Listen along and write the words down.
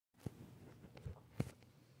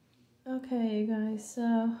Okay, you guys,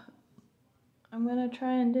 so I'm gonna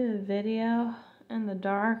try and do a video in the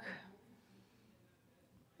dark.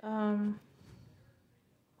 I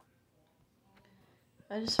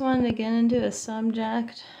just wanted to get into a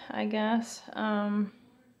subject, I guess. I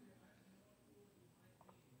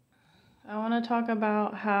want to talk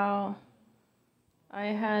about how I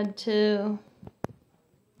had to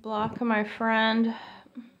block my friend.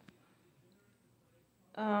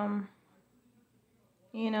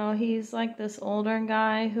 He's like this older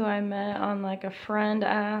guy who I met on like a friend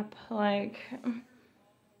app, like, I don't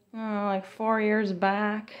know, like 4 years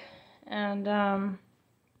back. And, I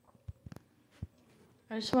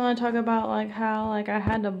just want to talk about like how like I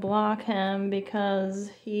had to block him because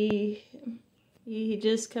he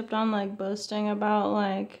just kept on like boasting about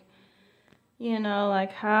like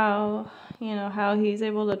like how he's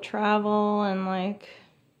able to travel and like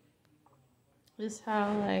just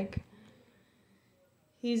how like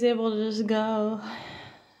he's able to just go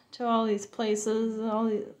to all these places,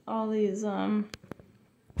 all these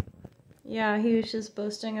he was just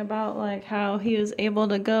boasting about like how he was able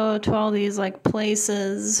to go to all these like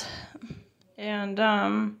places. And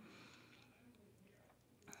I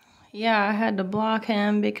had to block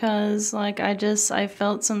him because like I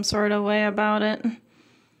felt some sort of way about it.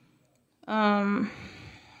 In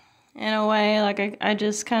a way, like I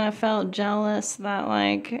just kind of felt jealous that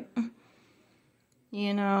like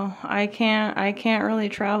I can't really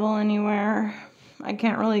travel anywhere. I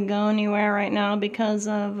can't really go anywhere right now because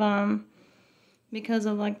of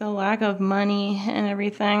like the lack of money and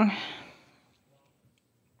everything.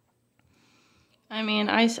 I mean,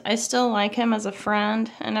 I still like him as a friend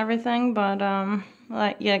and everything, but I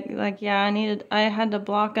had to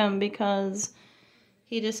block him because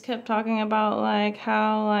he just kept talking about like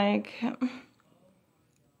how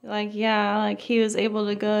he was able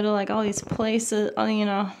to go to like all these places,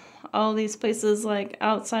 all these places like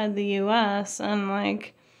outside the US, and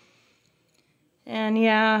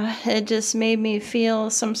it just made me feel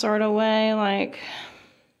some sort of way like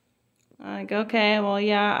okay, well,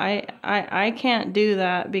 I can't do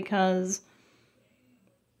that because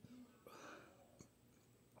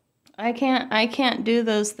I can't do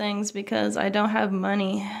those things because I don't have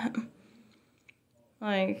money.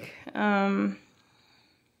 I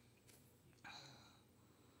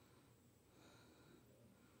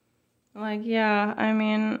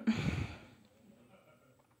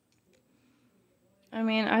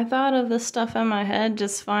thought of this stuff in my head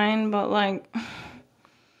just fine, but like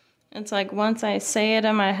it's like once I say it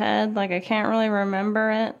in my head, like I can't really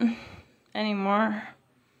remember it anymore.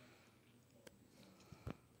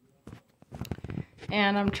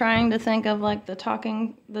 And I'm trying to think of like the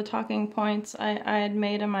talking points I had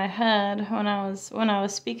made in my head when I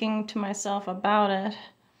was speaking to myself about it.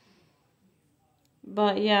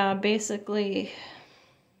 But yeah, basically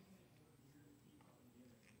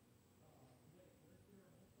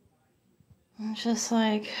it's just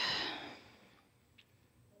like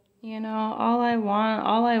all I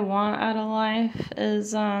want out of life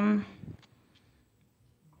is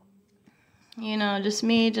just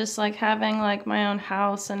me just like having like my own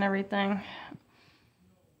house and everything.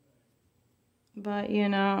 But it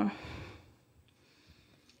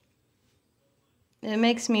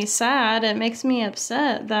makes me sad, it makes me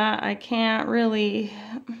upset that I can't really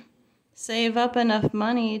save up enough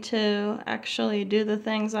money to actually do the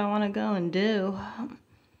things I want to go and do.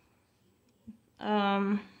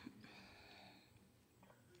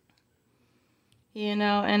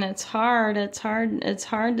 And it's hard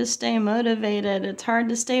to stay motivated. It's hard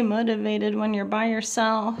to stay motivated when you're by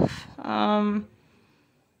yourself.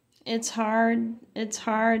 It's hard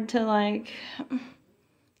to like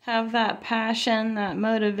have that passion, that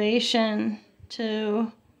motivation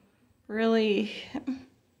to really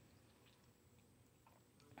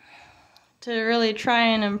try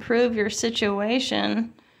and improve your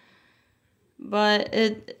situation. But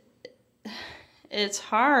it's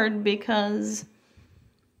hard because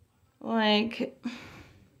like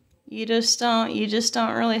you just don't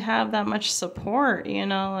really have that much support,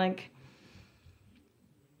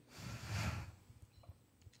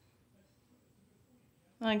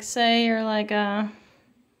 like say you're like an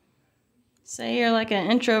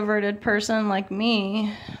introverted person like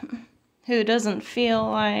me who doesn't feel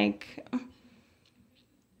like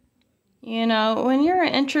when you're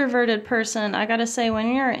an introverted person, I gotta say,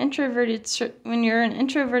 when you're an introverted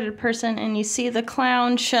person and you see the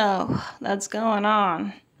clown show that's going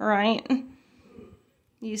on, right?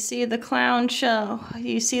 You see the clown show.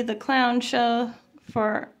 You see the clown show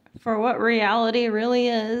for what reality really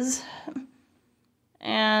is.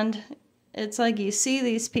 And it's like you see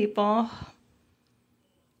these people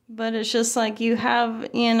But it's just like you have,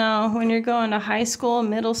 you know, when you're going to high school,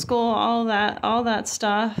 middle school, all that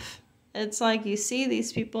stuff, it's like you see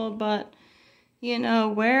these people, but, you know,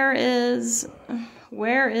 where is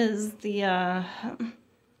the, I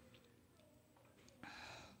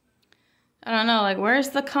don't know, like, where's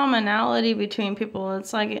the commonality between people?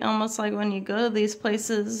 It's like, almost like when you go to these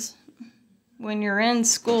places, when you're in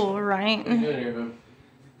school, right? What are you doing here,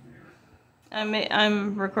 man?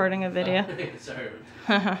 I'm recording a video. Sorry.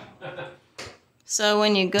 So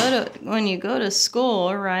when you go to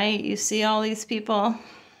school, right, you see all these people,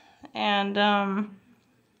 and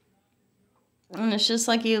it's just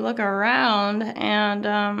like you look around,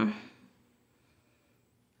 and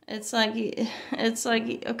it's like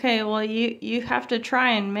okay, well, you have to try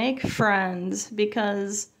and make friends,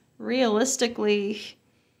 because realistically,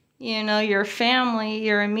 you know, your family,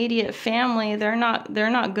 your immediate family, they're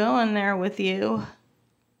not going there with you,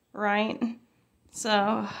 right?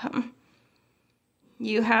 So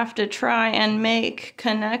you have to try and make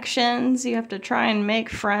connections. You have to try and make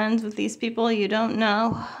friends with these people you don't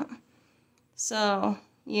know. So,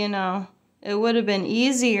 you know, it would have been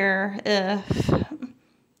easier if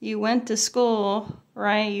you went to school,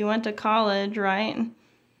 right? You went to college, right?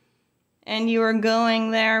 And you were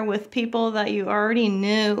going there with people that you already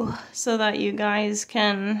knew, so that you guys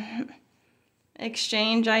can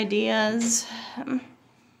exchange ideas.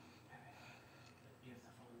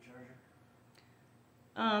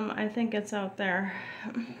 I think it's out there.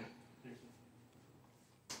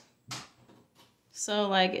 So,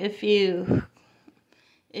 like, if you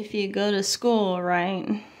go to school,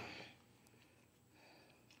 right,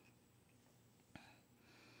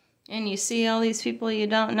 and you see all these people you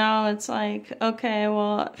don't know, it's like, okay,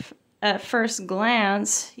 well, at first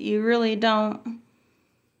glance, you really don't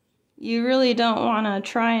want to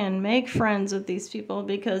try and make friends with these people,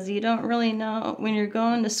 because you don't really know, when you're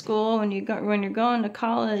going to school, when you're going to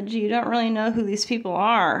college, you don't really know who these people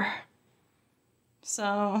are.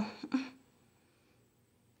 So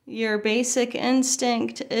your basic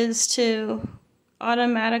instinct is to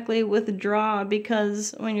automatically withdraw,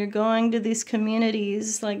 because when you're going to these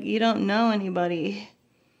communities, like, you don't know anybody.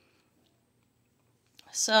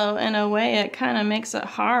 So in a way, it kind of makes it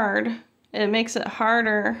hard. It makes it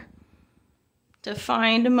harder to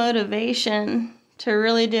find motivation to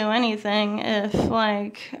really do anything if,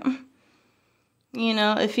 like, you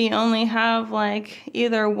know, if you only have, like,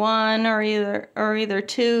 either one or either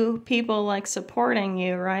two people, like, supporting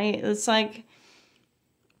you, right? It's like,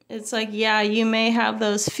 yeah, you may have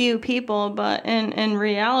those few people, but in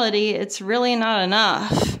reality, it's really not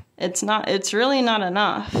enough. It's really not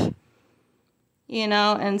enough. You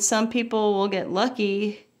know, and some people will get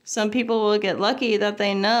lucky. Some people will get lucky that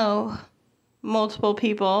they know multiple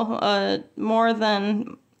people, more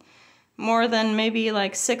than maybe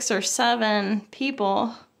like 6 or 7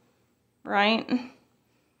 people, right?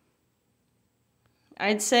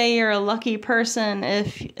 I'd say you're a lucky person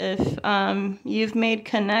if you've made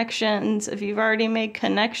connections, if you've already made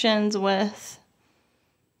connections with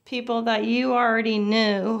people that you already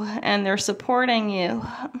knew and they're supporting you.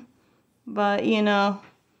 But, you know,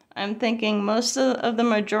 I'm thinking most of the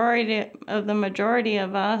majority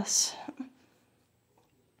of us,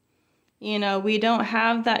 you know, we don't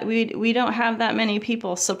have that many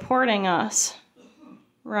people supporting us,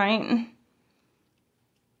 right?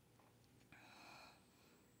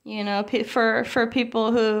 You know, for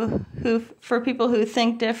people who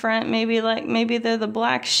think different, maybe they're the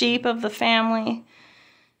black sheep of the family.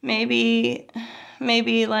 Maybe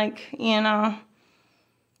like, you know,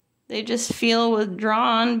 they just feel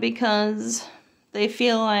withdrawn because they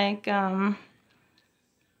feel like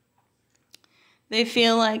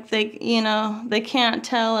they, you know, they can't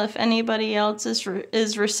tell if anybody else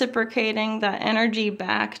is reciprocating that energy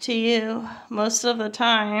back to you. Most of the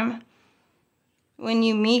time, when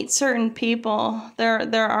you meet certain people,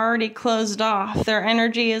 they're already closed off. Their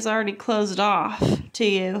energy is already closed off to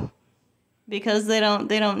you because they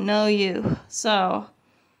don't know you. So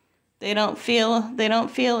they don't feel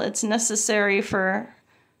it's necessary for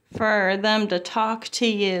them to talk to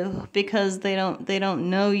you because they don't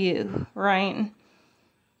know you, right?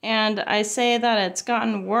 And I say that it's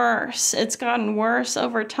gotten worse. It's gotten worse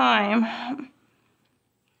over time.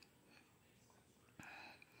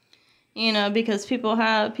 You know, because people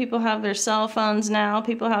have their cell phones now.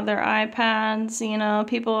 People have their iPads. You know,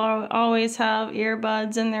 people always have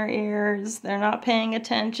earbuds in their ears. They're not paying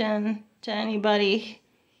attention to anybody.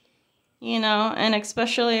 You know, and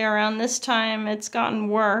especially around this time, it's gotten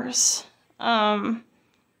worse.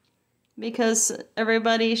 Because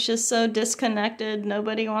everybody's just so disconnected.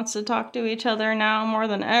 Nobody wants to talk to each other now more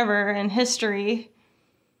than ever in history.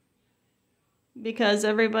 because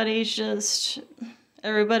everybody's just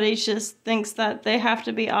thinks that they have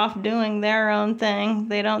to be off doing their own thing.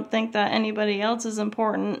 They don't think that anybody else is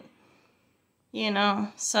important,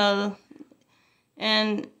 so,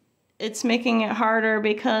 and it's making it harder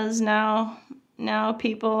because now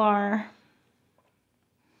people are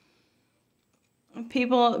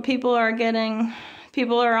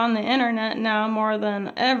on the internet now more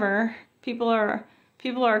than ever. People are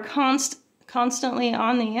constantly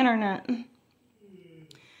on the internet.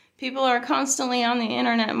 People are constantly on the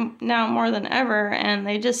internet now more than ever, and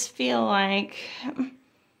they just feel like,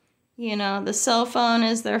 the cell phone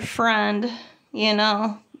is their friend,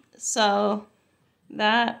 so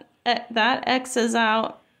that X's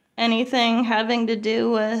out anything having to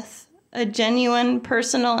do with a genuine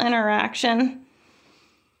personal interaction.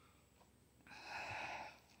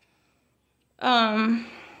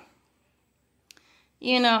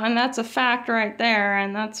 And that's a fact right there,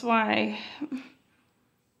 and that's why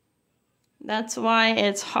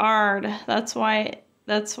it's hard. That's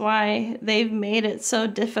why they've made it so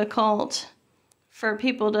difficult for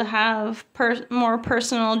people to have more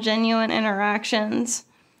personal, genuine interactions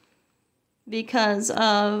because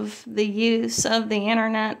of the use of the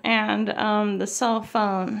internet and the cell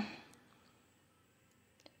phone.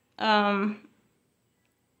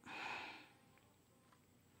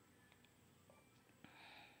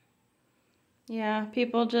 Yeah,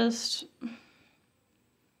 people just,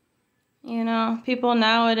 people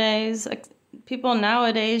nowadays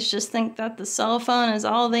just think that the cell phone is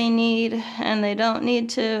all they need, and they don't need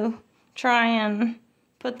to try and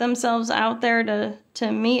put themselves out there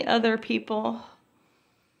to meet other people.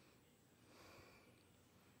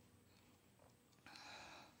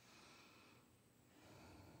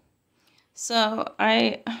 So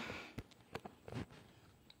I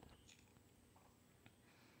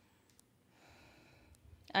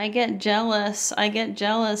get jealous. I get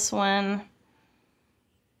jealous when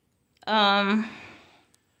I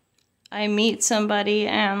meet somebody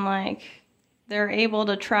and they're able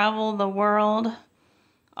to travel the world.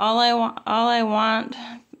 All I want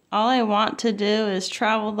to do is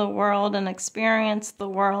travel the world and experience the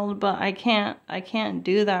world, but I can't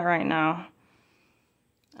do that right now.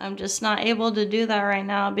 I'm just not able to do that right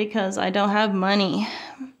now because I don't have money.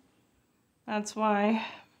 That's why.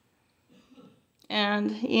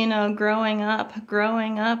 And, growing up,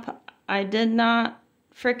 I did not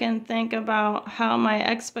freaking think about how my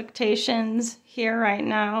expectations here right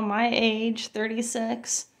now, my age,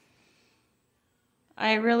 36,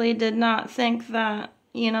 I really did not think that,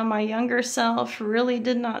 my younger self really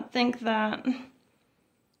did not think that,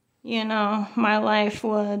 my life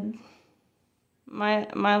would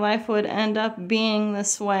end up being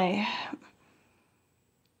this way.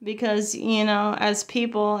 Because, as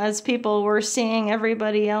people, we're seeing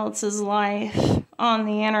everybody else's life on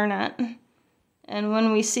the internet. And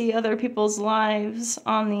when we see other people's lives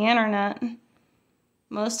on the internet,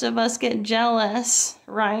 most of us get jealous,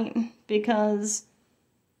 right? Because,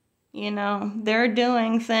 they're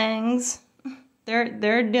doing things.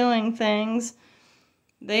 They're doing things.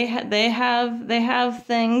 They have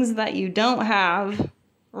things that you don't have,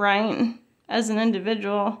 right? As an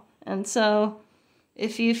individual. And so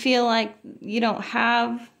if you feel like you don't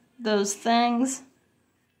have those things,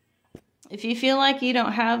 if you feel like you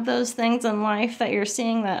don't have those things in life that you're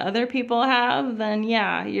seeing that other people have, then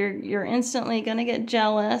yeah, you're instantly going to get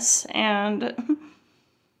jealous. And,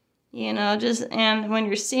 and when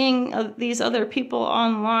you're seeing these other people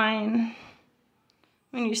online,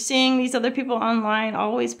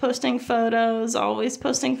 always posting photos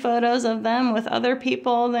of them with other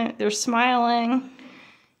people, they're smiling,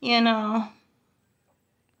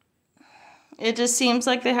 it just seems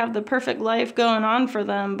like they have the perfect life going on for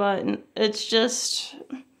them, but it's just,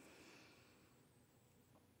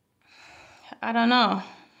 I don't know.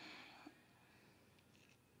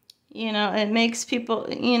 It makes people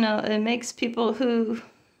who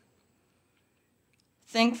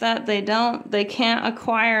think that they can't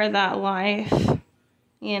acquire that life,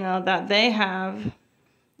 that they have.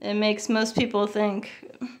 It makes most people think,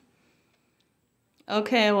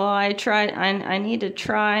 okay, well, I need to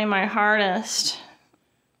try my hardest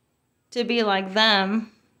to be like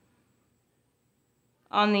them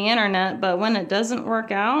on the internet, but when it doesn't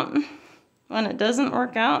work out,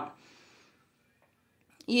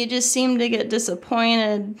 you just seem to get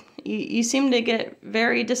disappointed. You seem to get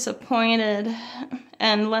very disappointed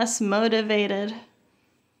and less motivated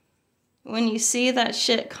when you see that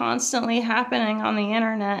shit constantly happening on the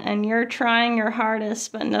internet and you're trying your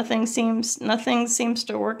hardest, but nothing seems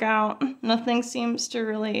to work out. Nothing seems to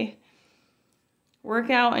really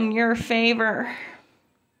work out in your favor.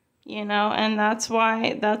 you know, and that's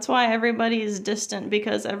why everybody is distant,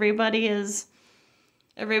 because everybody is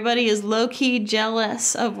low-key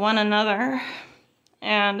jealous of one another.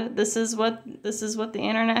 And this is what the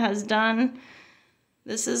internet has done.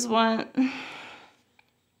 This is what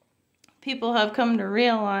people have come to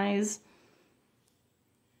realize,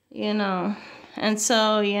 you know. And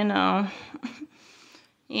so, you know,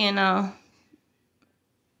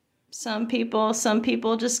 some people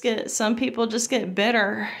just get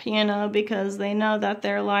bitter, you know, because they know that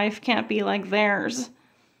their life can't be like theirs.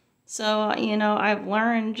 So, you know, I've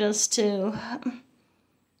learned just to,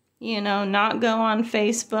 you know, not go on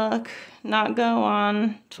Facebook, not go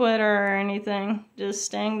on Twitter or anything, just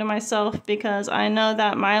staying to myself, because I know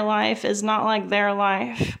that my life is not like their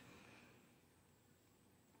life.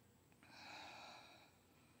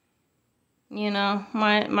 You know,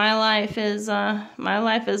 my life is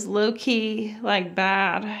low key, like,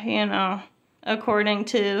 bad, you know, according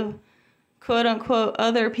to quote unquote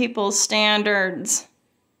other people's standards.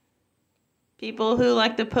 People who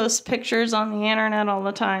like to post pictures on the internet all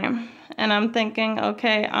the time. And I'm thinking,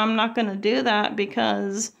 okay, I'm not going to do that,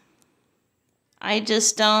 because I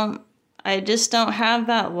just don't have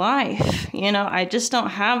that life, you know. I just don't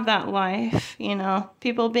have that life, you know.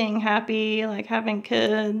 People being happy, like having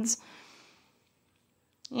kids,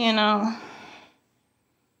 you know,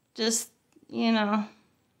 just, you know,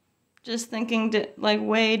 just thinking like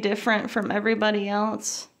way different from everybody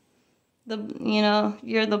else. You know,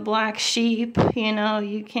 you're the black sheep, you know,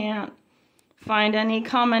 you can't find any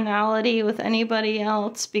commonality with anybody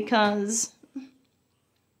else, because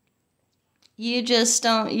you just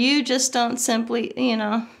don't simply, you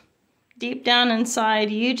know, deep down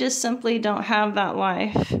inside, you just simply don't have that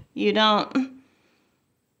life. You don't,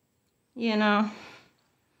 you know.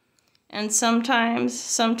 And sometimes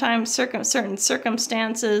certain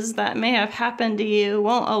circumstances that may have happened to you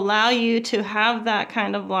won't allow you to have that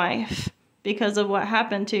kind of life because of what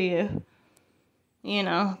happened to you. You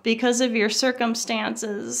know, because of your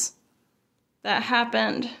circumstances that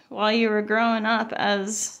happened while you were growing up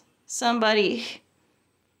as somebody,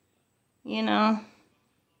 you know.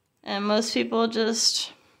 And most people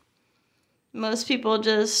just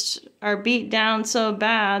are beat down so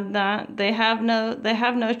bad that they have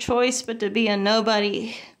no choice but to be a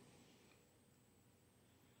nobody.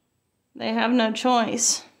 They have no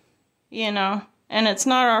choice, you know. And it's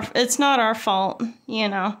not our fault, you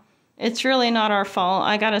know. It's really not our fault.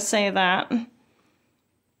 I gotta say that,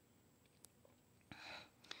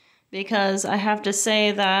 because I have to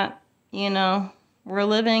say that, you know, we're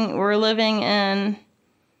living in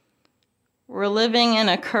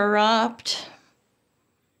a corrupt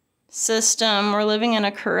system. We're living in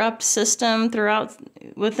a corrupt system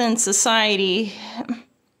within society.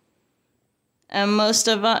 And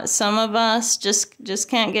some of us just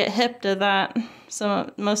can't get hip to that.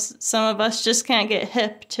 Some of us just can't get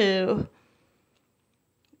hip to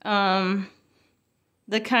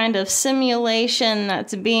the kind of simulation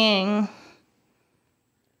that's being,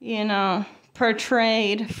 you know,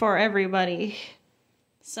 portrayed for everybody.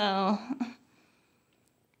 So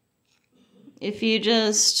if you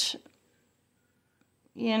just,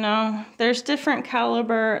 you know, there's different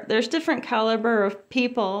caliber of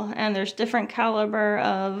people, and there's different caliber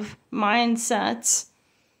of mindsets,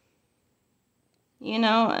 you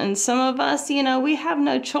know. And some of us, you know, we have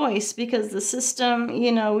no choice, because the system,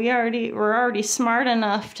 you know, we're already smart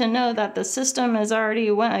enough to know that the system has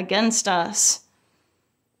already went against us.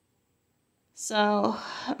 So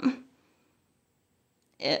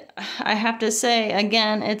I have to say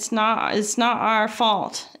again, it's not our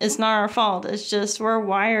fault. It's not our fault. It's just we're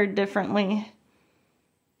wired differently.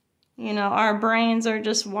 You know, our brains are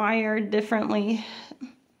just wired differently.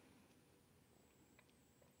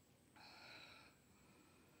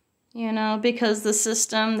 You know, because the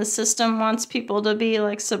system wants people to be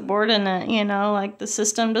like subordinate, you know, like the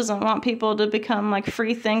system doesn't want people to become like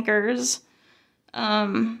free thinkers.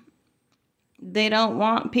 They don't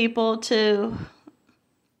want people to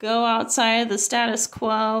go outside the status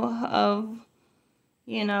quo of,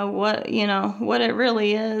 you know, what it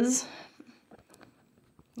really is.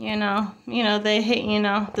 You know, they hate, you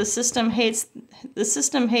know, the system hates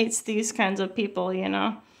these kinds of people, you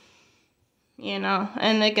know,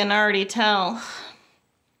 and they can already tell.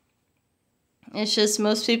 It's just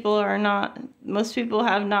most people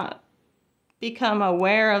have not become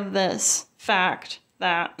aware of this fact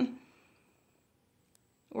that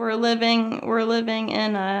we're living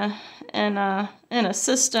in a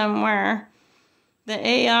system where the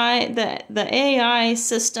AI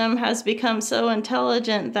system has become so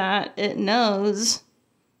intelligent that it knows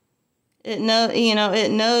It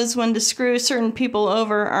knows when to screw certain people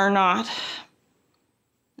over or not.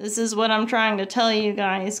 This is what I'm trying to tell you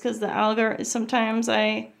guys, because sometimes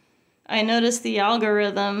I notice the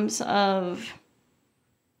algorithms of,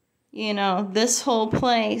 this whole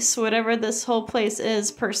place, whatever this whole place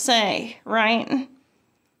is per se, right?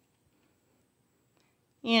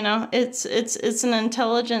 It's an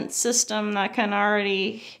intelligent system that can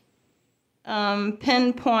already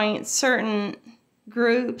pinpoint certain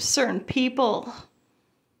groups, certain people,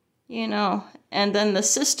 and then the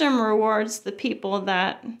system rewards the people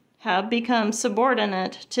that have become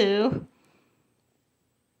subordinate to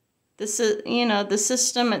the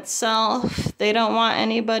system itself. They don't want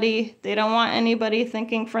anybody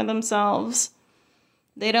thinking for themselves.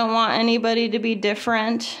 They don't want anybody to be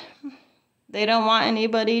different. They don't want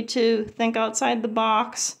anybody to think outside the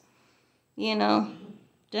box, to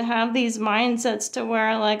have these mindsets to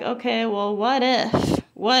where, like, okay, well, what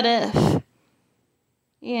if,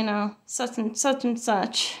 such and such and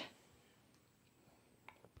such.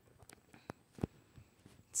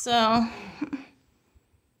 So,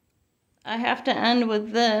 I have to end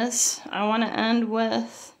with this. I want to end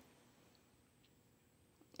with,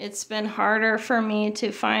 it's been harder for me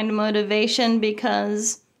to find motivation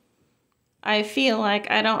because I feel like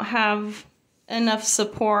I don't have enough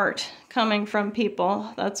support coming from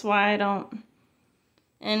people. That's why I don't.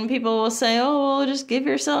 And people will say, oh, well, just give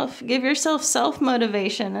yourself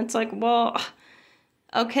self-motivation. It's like, well,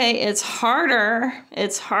 okay, it's harder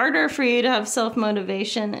for you to have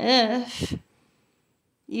self-motivation if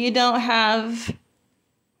you don't have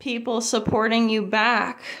people supporting you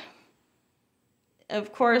back.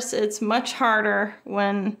 Of course, it's much harder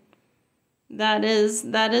when that is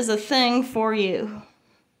a thing for you.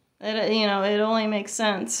 It only makes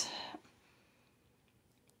sense.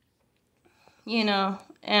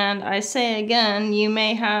 And I say again, you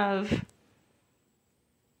may have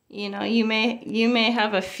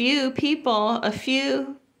a few people, a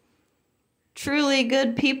few truly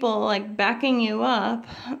good people, like, backing you up,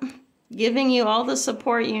 giving you all the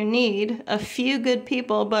support you need, a few good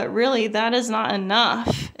people, but really that is not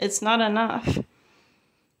enough. It's not enough.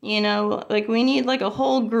 Like, we need like a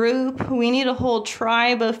whole group, we need a whole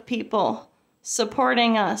tribe of people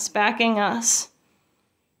supporting us, backing us.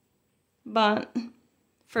 But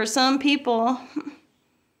for some people,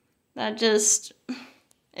 that just,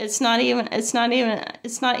 it's not even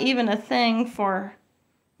a thing for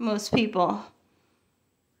most people,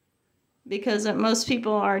 because most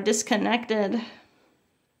people are disconnected.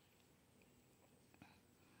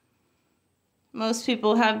 Most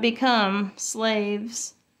people have become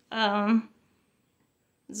slaves,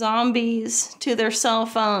 zombies to their cell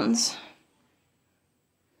phones,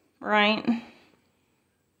 right?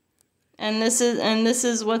 And this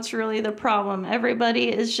is what's really the problem. Everybody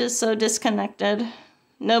is just so disconnected.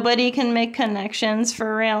 Nobody can make connections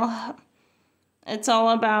for real. It's all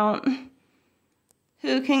about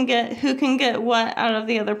who can get what out of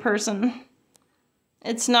the other person.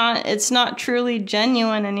 It's not truly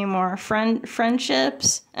genuine anymore.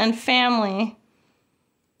 Friendships and family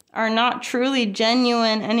are not truly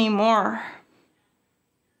genuine anymore.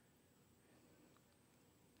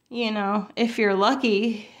 If you're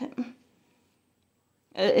lucky,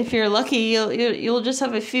 you'll just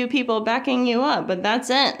have a few people backing you up, but that's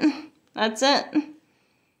it. That's it.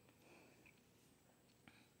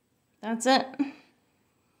 That's it.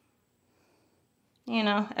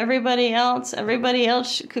 Everybody else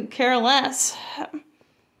could care less.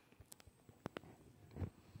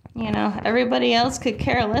 Everybody else could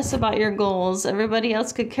care less about your goals. Everybody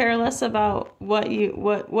else could care less about what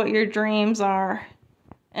your dreams are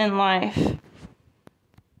in life.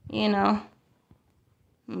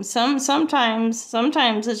 Sometimes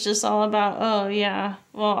it's just all about, oh yeah,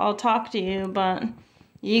 well, I'll talk to you, but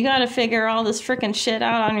you gotta figure all this freaking shit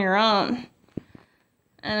out on your own.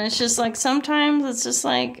 And it's just like, sometimes it's just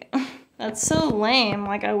like, that's so lame.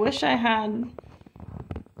 Like, I wish I had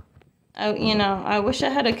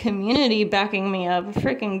a community backing me up, a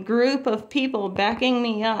freaking group of people backing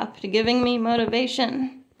me up, giving me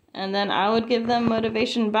motivation, and then I would give them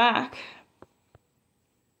motivation back.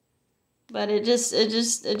 But it just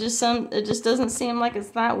doesn't seem like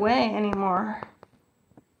it's that way anymore.